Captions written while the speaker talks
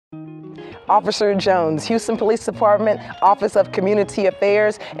Officer Jones, Houston Police Department, Office of Community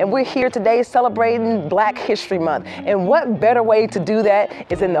Affairs, and we're here today celebrating Black History Month. And what better way to do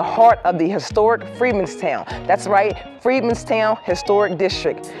that is in the heart of the historic Freedmans Town. That's right, Freedmans Town Historic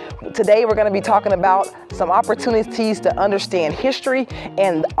District. Today we're going to be talking about some opportunities to understand history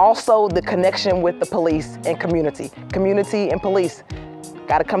and also the connection with the police and community. Community and police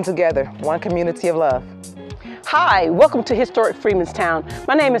got to come together, one community of love. Hi, welcome to Historic Freedmans Town.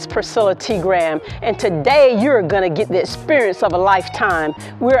 My name is Priscilla T. And today you're going to get the experience of a lifetime.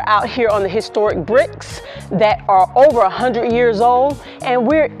 We're out here on the historic bricks that are over 100 years old, and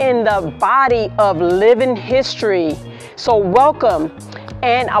we're in the body of living history. So welcome,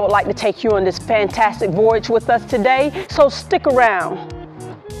 and I would like to take you on this fantastic voyage with us today, so stick around.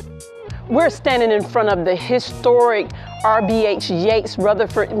 We're standing in front of the historic R.B.H. Yates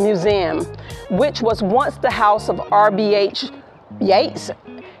Rutherford Museum, which was once the house of R.B.H. Yates,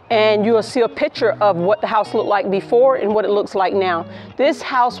 and you'll see a picture of what the house looked like before and what it looks like now. This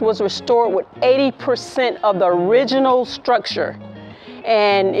house was restored with 80% of the original structure.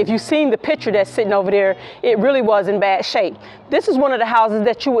 And if you've seen the picture that's sitting over there, it really was in bad shape. This is one of the houses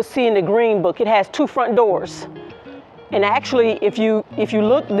that you would see in the Green Book. It has 2 front doors. And actually, if you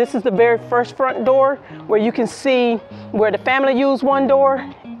look, this is the very first front door where you can see where the family used one door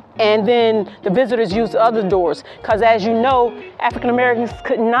and then the visitors used the other doors. Because as you know, African Americans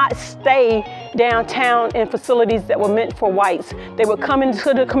could not stay downtown in facilities that were meant for whites. They would come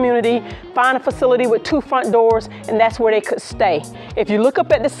into the community, find a facility with 2 front doors, and that's where they could stay. If you look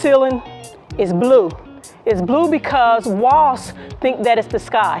up at the ceiling, it's blue. It's blue because wasps think that it's the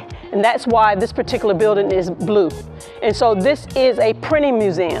sky, and that's why this particular building is blue. And so this is a printing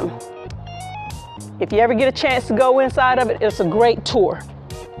museum. If you ever get a chance to go inside of it, it's a great tour.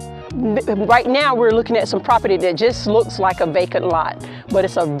 Right now we're looking at some property that just looks like a vacant lot, but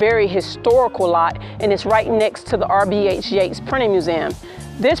it's a very historical lot, and it's right next to the R.B.H. Yates Printing Museum.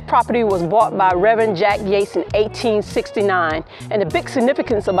 This property was bought by Reverend Jack Yates in 1869, and the big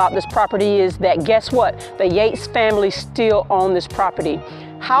significance about this property is that, guess what? The Yates family still own this property.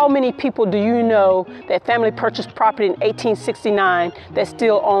 How many people do you know that family purchased property in 1869 that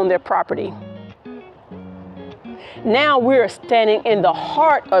still own their property? Now we're standing in the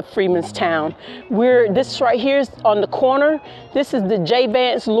heart of Freedmans Town. This right here is on the corner. This is the J.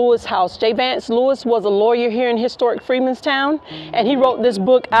 Vance Lewis house. J. Vance Lewis was a lawyer here in historic Freedmans Town, and he wrote this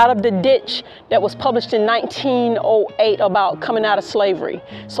book, Out of the Ditch, that was published in 1908 about coming out of slavery.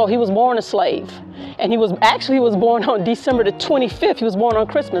 So he was born a slave, and he was born on December the 25th. He was born on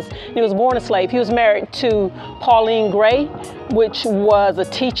Christmas. He was born a slave. He was married to Pauline Gray, which was a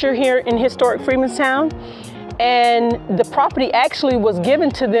teacher here in historic Freedmans Town. And the property actually was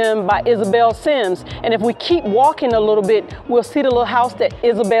given to them by Isabel Sims. And if we keep walking a little bit, we'll see the little house that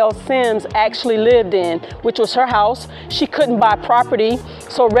Isabel Sims actually lived in, which was her house. She couldn't buy property,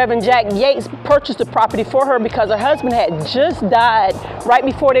 so Reverend Jack Yates purchased the property for her because her husband had just died right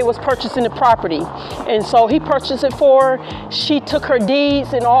before they was purchasing the property. And so he purchased it for her. She took her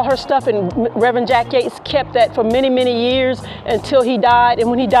deeds and all her stuff, and Reverend Jack Yates kept that for many, many years until he died. And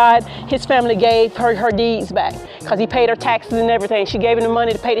when he died, his family gave her her deeds back, because he paid her taxes and everything. She gave him the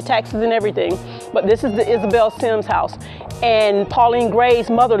money to pay the taxes and everything. But this is the Isabel Sims house. And Pauline Gray's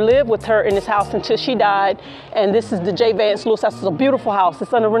mother lived with her in this house until she died. And this is the J. Vance Lewis house. It's a beautiful house.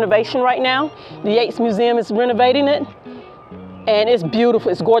 It's under renovation right now. The Yates Museum is renovating it. And it's beautiful,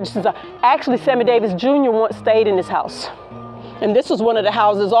 it's gorgeous. Actually, Sammy Davis Jr. once stayed in this house. And this was one of the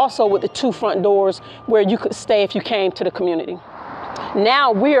houses also with the 2 front doors where you could stay if you came to the community.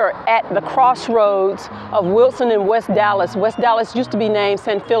 Now we are at the crossroads of Wilson and West Dallas. West Dallas used to be named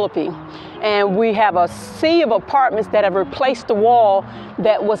San Felipe. And we have a sea of apartments that have replaced the wall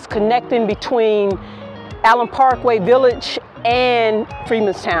that was connecting between Allen Parkway Village and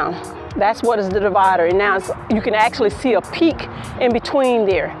Freedmans Town. That's what is the divider. And now you can actually see a peak in between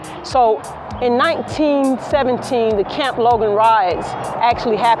there. So in 1917, the Camp Logan riots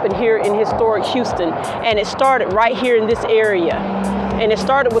actually happened here in historic Houston, and it started right here in this area. And it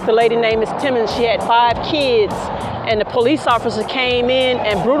started with a lady named Miss Timmons. She had 5 kids, and the police officer came in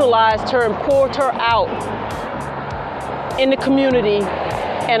and brutalized her and pulled her out in the community.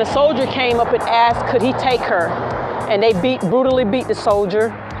 And a soldier came up and asked, could he take her? And they brutally beat the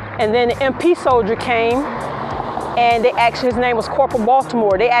soldier. And then the MP soldier came, and his name was Corporal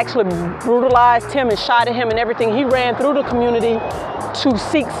Baltimore. They actually brutalized him and shot at him and everything. He ran through the community to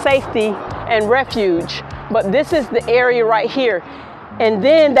seek safety and refuge. But this is the area right here. And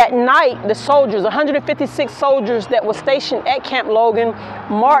then that night, the soldiers, 156 soldiers that were stationed at Camp Logan,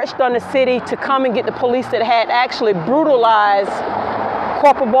 marched on the city to come and get the police that had actually brutalized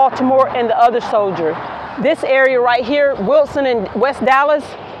Corporal Baltimore, and the other soldier. This area right here, Wilson and West Dallas,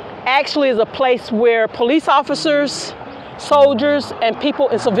 actually is a place where police officers, soldiers, and people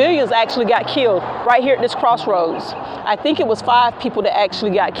and civilians actually got killed right here at this crossroads. I think it was 5 people that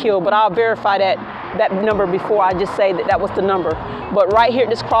actually got killed, but I'll verify that number before I just say that was the number. But right here at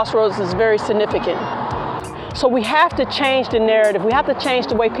this crossroads is very significant. So we have to change the narrative. We have to change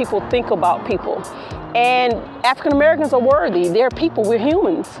the way people think about people. And African Americans are worthy. They're people, we're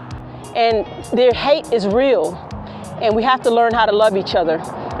humans. And their hate is real. And we have to learn how to love each other.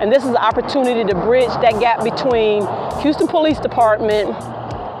 And this is an opportunity to bridge that gap between Houston Police Department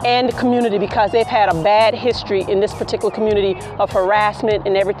and the community, because they've had a bad history in this particular community of harassment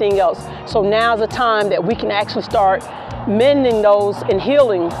and everything else. So now's the time that we can actually start mending those and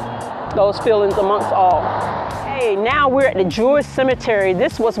healing those feelings amongst all. Hey, now we're at the Jewish cemetery.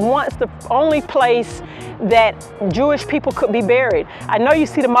 This was once the only place that Jewish people could be buried. I know you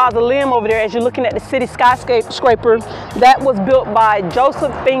see the mausoleum over there as you're looking at the city skyscraper. That was built by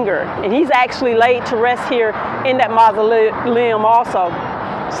Joseph Finger, and he's actually laid to rest here in that mausoleum also.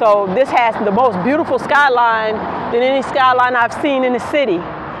 So this has the most beautiful skyline than any skyline I've seen in the city,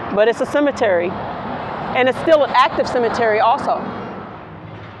 but it's a cemetery, and it's still an active cemetery also.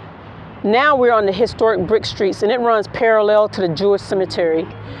 Now we're on the historic brick streets, and it runs parallel to the Jewish cemetery.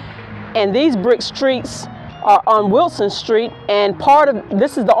 And these brick streets are on Wilson Street, and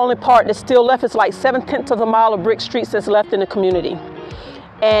this is the only part that's still left. It's like 7/10 of a mile of brick streets that's left in the community.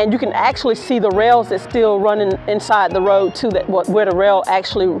 And you can actually see the rails that's still running inside the road too, where the rail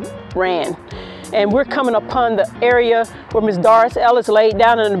actually ran. And we're coming upon the area where Ms. Doris Ellis laid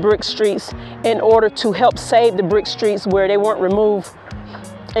down in the brick streets in order to help save the brick streets where they weren't removed.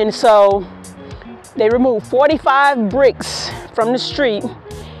 And so they removed 45 bricks from the street,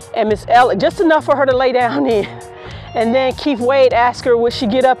 and Miss Ellis, just enough for her to lay down in. And then Keith Wade asked her, would she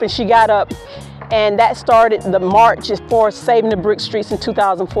get up? And she got up. And that started the march for saving the brick streets in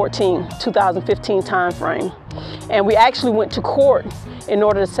 2015 time frame. And we actually went to court in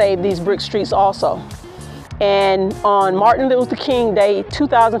order to save these brick streets also. And on Martin Luther King Day,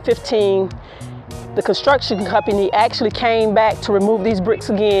 2015, the construction company actually came back to remove these bricks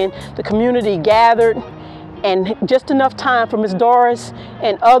again. The community gathered, and just enough time for Ms. Doris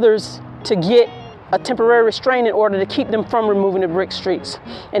and others to get a temporary restraint in order to keep them from removing the brick streets.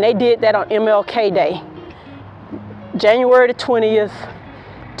 And they did that on MLK Day, January the 20th,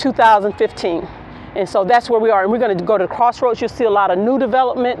 2015. And so that's where we are. And we're going to go to the crossroads. You'll see a lot of new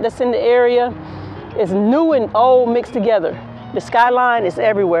development that's in the area. It's new and old mixed together. The skyline is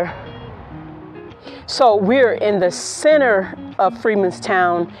everywhere. So we're in the center of Freedmans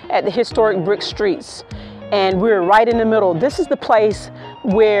Town at the historic brick streets, and we're right in the middle. This is the place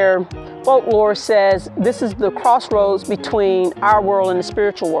where folklore says this is the crossroads between our world and the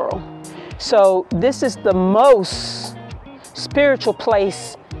spiritual world. So this is the most spiritual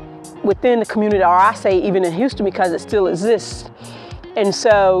place within the community, or I say even in Houston, because it still exists. And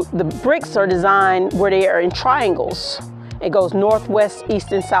so the bricks are designed where they are in triangles. It goes north, west,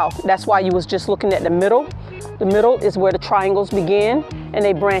 east, and south. That's why you was just looking at the middle. The middle is where the triangles begin, and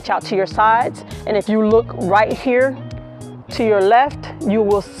they branch out to your sides. And if you look right here to your left, you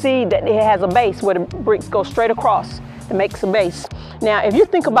will see that it has a base where the bricks go straight across. It makes a base. Now, if you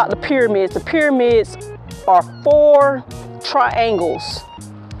think about the pyramids are 4 triangles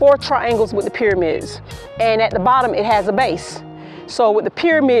with the pyramids. And at the bottom, it has a base. So with the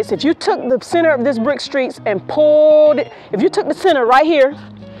pyramids, if you took the center of this brick streets and pulled it, if you took the center right here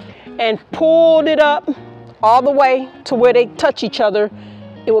and pulled it up all the way to where they touch each other,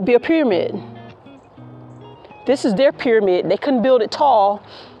 it would be a pyramid. This is their pyramid. They couldn't build it tall,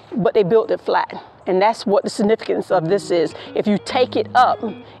 but they built it flat. And that's what the significance of this is. If you take it up,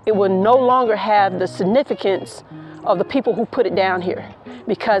 it will no longer have the significance of the people who put it down here,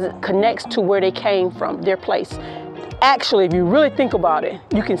 because it connects to where they came from, their place. Actually, if you really think about it,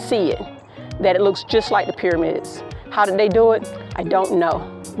 you can see it, that it looks just like the pyramids. How did they do it? I don't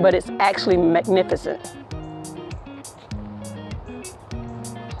know, but it's actually magnificent.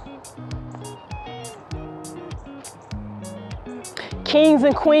 Kings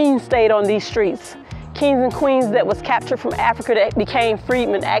and queens stayed on these streets. Kings and queens that was captured from Africa that became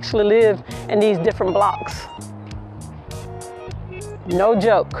freedmen actually lived in these different blocks. No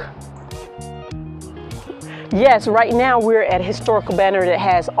joke. Yes, right now we're at a historical banner that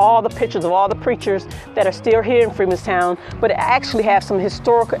has all the pictures of all the preachers that are still here in Freedmans Town, but it actually has some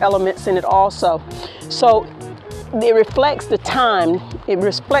historical elements in it also. So it reflects the time, it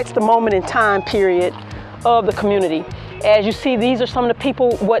reflects the moment in time period of the community. As you see, these are some of the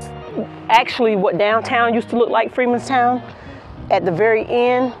people, what downtown used to look like, Freedmans Town. at the very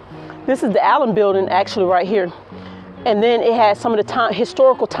end, this is the Allen building actually right here. And then it has some of the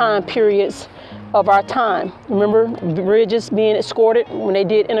historical time periods of our time. Remember bridges being escorted when they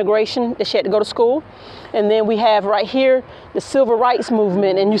did integration, that she had to go to school. And then we have right here the civil rights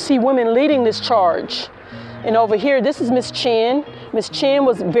movement, and you see women leading this charge. And over here, this is Miss Chin. Miss Chin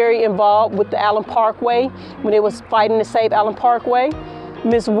was very involved with the Allen Parkway when they was fighting to save Allen Parkway.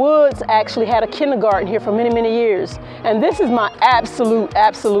 Miss Woods actually had a kindergarten here for many, many years. And this is my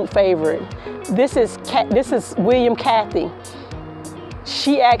absolute favorite. This is William Cathy.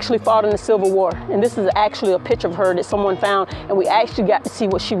 She actually fought in the Civil War. And this is actually a picture of her that someone found, and we actually got to see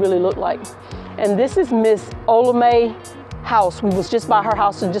what she really looked like. And this is Miss Olamay house. We was just by her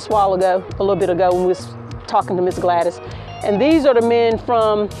house just a while ago, a little bit ago, when we was talking to Miss Gladys. And these are the men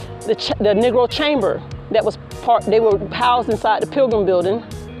from the Negro Chamber that was they were housed inside the Pilgrim Building.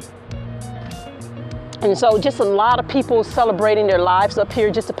 And so just a lot of people celebrating their lives up here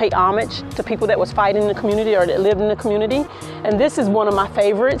just to pay homage to people that was fighting in the community or that lived in the community. And this is one of my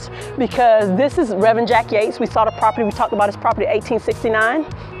favorites because this is Reverend Jack Yates. We saw the property, we talked about his property in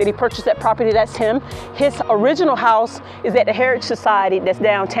 1869, that he purchased that property, that's him. His original house is at the Heritage Society that's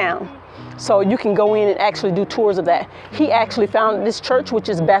downtown. So you can go in and actually do tours of that. He actually founded this church, which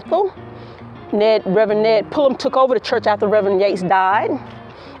is Bethel. Reverend Ned Pullum took over the church after Reverend Yates died.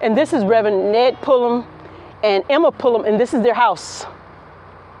 And this is Reverend Ned Pullum and Emma Pullum, and this is their house.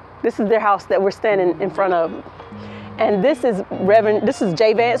 This is their house that we're standing in front of. And this is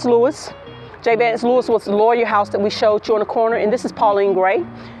J. Vance Lewis. J. Vance Lewis was the lawyer house that we showed you on the corner, and this is Pauline Gray,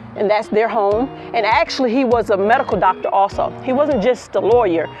 and that's their home. And actually he was a medical doctor also. He wasn't just a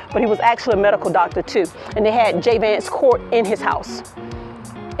lawyer, but he was actually a medical doctor too. And they had J. Vance Court in his house.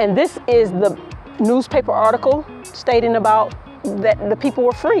 And this is the newspaper article stating about that the people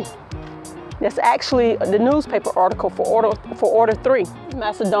were free. That's actually the newspaper article for Order 3.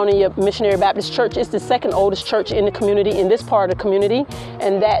 Macedonia Missionary Baptist Church is the second oldest church in the community, in this part of the community,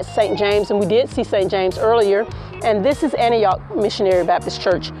 and that's St. James, and we did see St. James earlier. And this is Antioch Missionary Baptist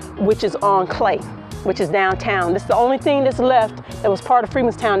Church, which is on Clay, which is downtown. This is the only thing that's left that was part of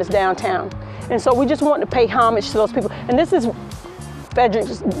Freedman's Town is downtown. And so we just want to pay homage to those people. And this is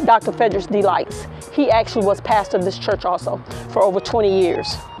Dr. Frederick D. Lights. He actually was pastor of this church also for over 20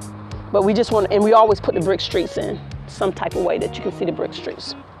 years. But we just want to, and we always put the brick streets in some type of way that you can see the brick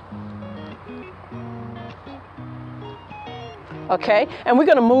streets. Okay, and we're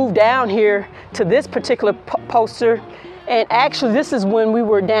gonna move down here to this particular poster. And actually this is when we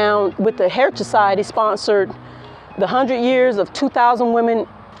were down with the Heritage Society sponsored the 100 years of 2,000 women,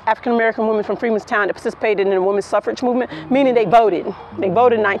 African-American women from Freedman's Town that participated in the women's suffrage movement, meaning they voted. They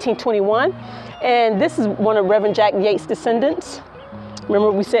voted in 1921. And this is one of Reverend Jack Yates' descendants.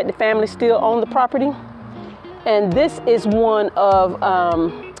 Remember we said the family still owned the property? And this is one of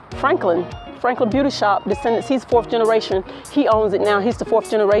Franklin Beauty Shop descendants. He's 4th generation. He owns it now. He's the 4th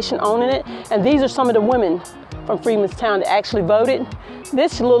generation owning it. And these are some of the women from Freedman's Town that actually voted.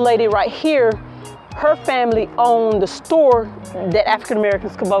 This little lady right here, her family owned the store that African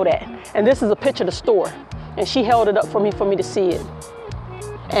Americans could vote at. And this is a picture of the store. And she held it up for me to see it.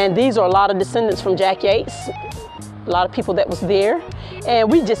 And these are a lot of descendants from Jack Yates, a lot of people that was there.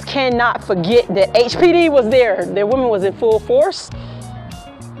 And we just cannot forget that HPD was there. Their women was in full force.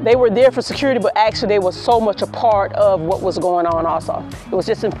 They were there for security, but actually they were so much a part of what was going on also. It was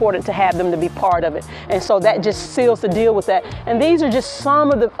just important to have them to be part of it. And so that just seals the deal with that. And these are just some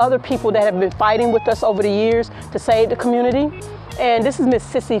of the other people that have been fighting with us over the years to save the community. And this is Miss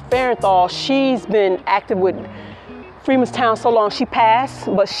Sissy Farenthal. She's been active with Freedman's Town so long. She passed,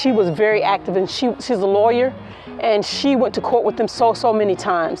 but she was very active, and she's a lawyer, and she went to court with them so many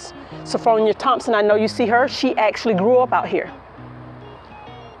times. Sophronia Thompson, I know you see her. She actually grew up out here.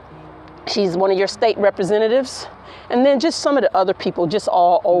 She's one of your state representatives. And then just some of the other people just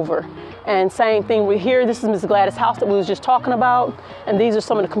all over. And same thing we're here. This is Miss Gladys' house that we was just talking about. And these are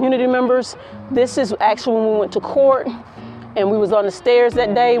some of the community members. This is actually when we went to court, and we was on the stairs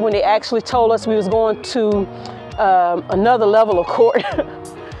that day when they actually told us we was going to another level of court.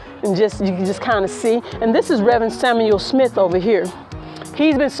 And you can just kind of see. And this is Reverend Samuel Smith over here.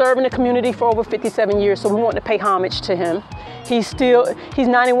 He's been serving the community for over 57 years, so we want to pay homage to him. He's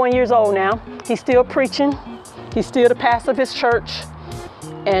 91 years old now. He's still preaching. He's still the pastor of his church.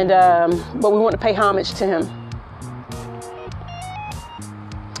 And, but we want to pay homage to him.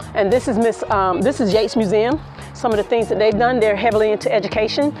 And this is Yates Museum. Some of the things that they've done, they're heavily into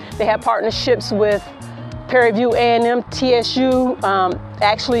education. They have partnerships with Prairie View A&M, TSU,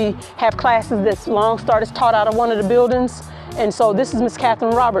 actually have classes that's Long Start is taught out of one of the buildings. And so this is Miss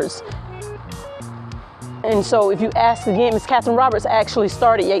Catherine Roberts. And so if you ask again, Miss Catherine Roberts actually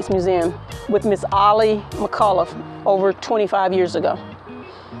started Yates Museum with Miss Ollie McCullough over 25 years ago.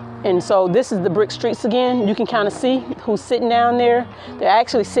 And so this is the brick streets again. You can kind of see who's sitting down there. They're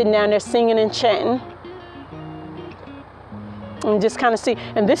actually sitting down there singing and chanting. And just kind of see,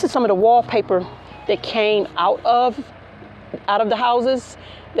 and this is some of the wallpaper that came out of the houses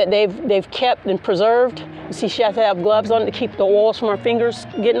that they've kept and preserved. You see she has to have gloves on to keep the oils from her fingers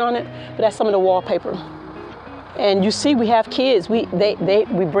getting on it, but that's some of the wallpaper. And you see we have kids, we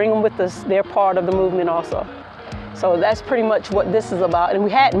bring them with us, they're part of the movement also. So that's pretty much what this is about. And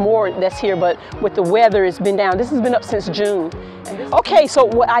we had more that's here, but with the weather, it's been down. This has been up since June. Okay, so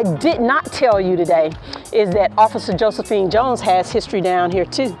what I did not tell you today is that Officer Josephine Jones has history down here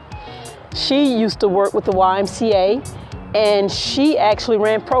too. She used to work with the YMCA, and she actually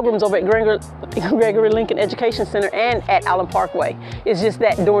ran programs over at Gregory Lincoln Education Center and at Allen Parkway. It's just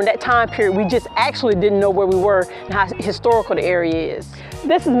that during that time period, we just actually didn't know where we were and how historical the area is.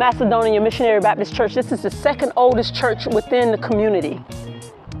 This is Macedonia Missionary Baptist Church. This is the second oldest church within the community.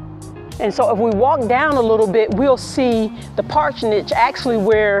 And so if we walk down a little bit, we'll see the parsonage, actually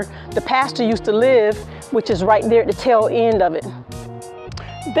where the pastor used to live, which is right there at the tail end of it.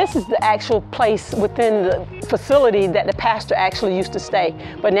 This is the actual place within the facility that the pastor actually used to stay.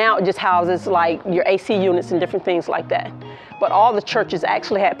 But now it just houses like your AC units and different things like that. But all the churches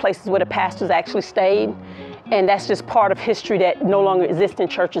actually had places where the pastors actually stayed. And that's just part of history that no longer exists in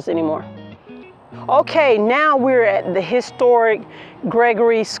churches anymore. Okay, now we're at the historic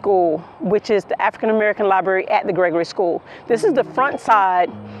Gregory School, which is the African American library at the Gregory School. This is the front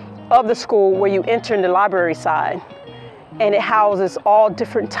side of the school where you enter in the library side. And it houses all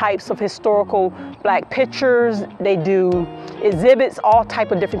different types of historical Black pictures. They do exhibits, all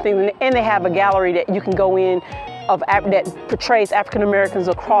type of different things. And they have a gallery that you can go in that portrays African Americans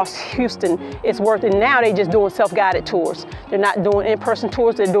across Houston. It's worth it. Now they're just doing self-guided tours. They're not doing in-person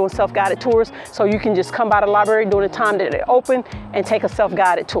tours, they're doing self-guided tours. So you can just come by the library during the time that they're open and take a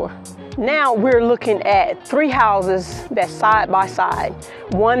self-guided tour. Now we're looking at 3 houses that's side by side.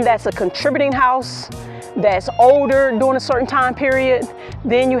 One that's a contributing house, that's older during a certain time period.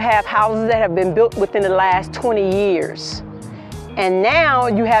 Then you have houses that have been built within the last 20 years. And now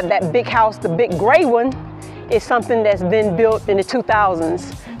you have that big house, the big gray one, is something that's been built in the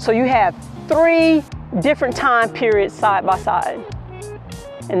 2000s. So you have 3 different time periods side by side.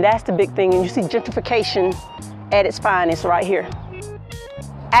 And that's the big thing. And you see gentrification at its finest right here.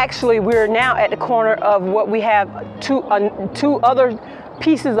 Actually, we're now at the corner of what we have two other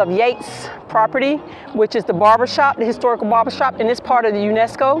pieces of Yates property, which is the barbershop, the historical barbershop, and it's part of the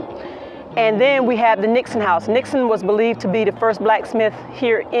UNESCO. And then we have the Nixon house. Nixon was believed to be the first blacksmith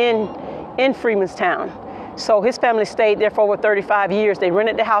here in Freedmans Town. So his family stayed there for over 35 years. They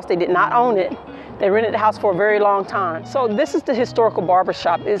rented the house, they did not own it. They rented the house for a very long time. So this is the historical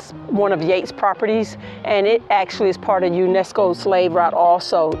barbershop. It's one of Yates' properties, and it actually is part of UNESCO's slave route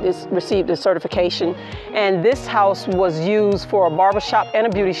also. It's received a certification. And this house was used for a barbershop and a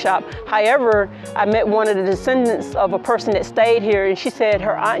beauty shop. However, I met one of the descendants of a person that stayed here, and she said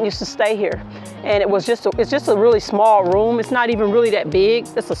her aunt used to stay here. And it's just a really small room. It's not even really that big.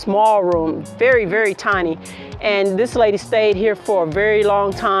 It's a small room, very, very tiny. And this lady stayed here for a very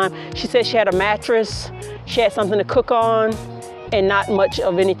long time. She said she had a mattress, she had something to cook on, and not much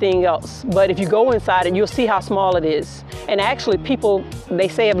of anything else. But if you go inside it, you'll see how small it is. And actually people, they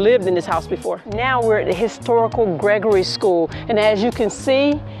say, have lived in this house before. Now we're at the historical Gregory School. And as you can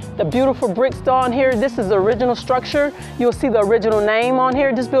see, the beautiful bricks on here, this is the original structure. You'll see the original name on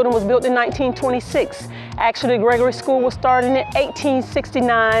here. This building was built in 1926. Actually, Gregory School was started in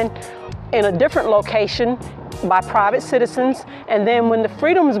 1869 in a different location by private citizens. And then when the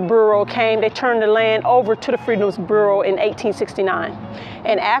Freedoms Bureau came, they turned the land over to the Freedoms Bureau in 1869.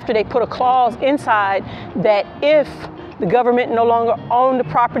 And after they put a clause inside that if the government no longer owned the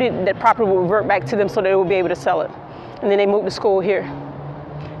property, that property would revert back to them so they would be able to sell it. And then they moved the school here.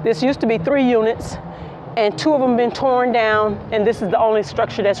 This used to be 3 units, and 2 of them been torn down, and this is the only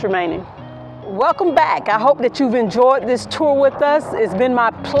structure that's remaining. Welcome back. I hope that you've enjoyed this tour with us. It's been my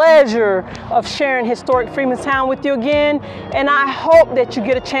pleasure of sharing historic Freedmans Town with you again, and I hope that you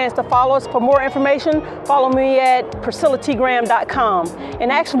get a chance to follow us. For more information, follow me at priscillatgraham.com.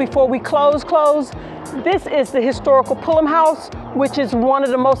 And actually, before we close, this is the historical Pullum House, which is one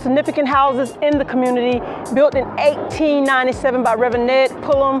of the most significant houses in the community, built in 1897 by Reverend Ned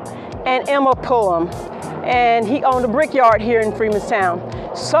Pullum and Emma Pullum. And he owned a brickyard here in Freedmans Town.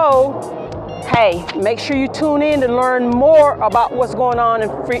 So, hey, make sure you tune in to learn more about what's going on in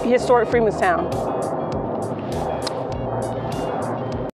historic Freedmans Town.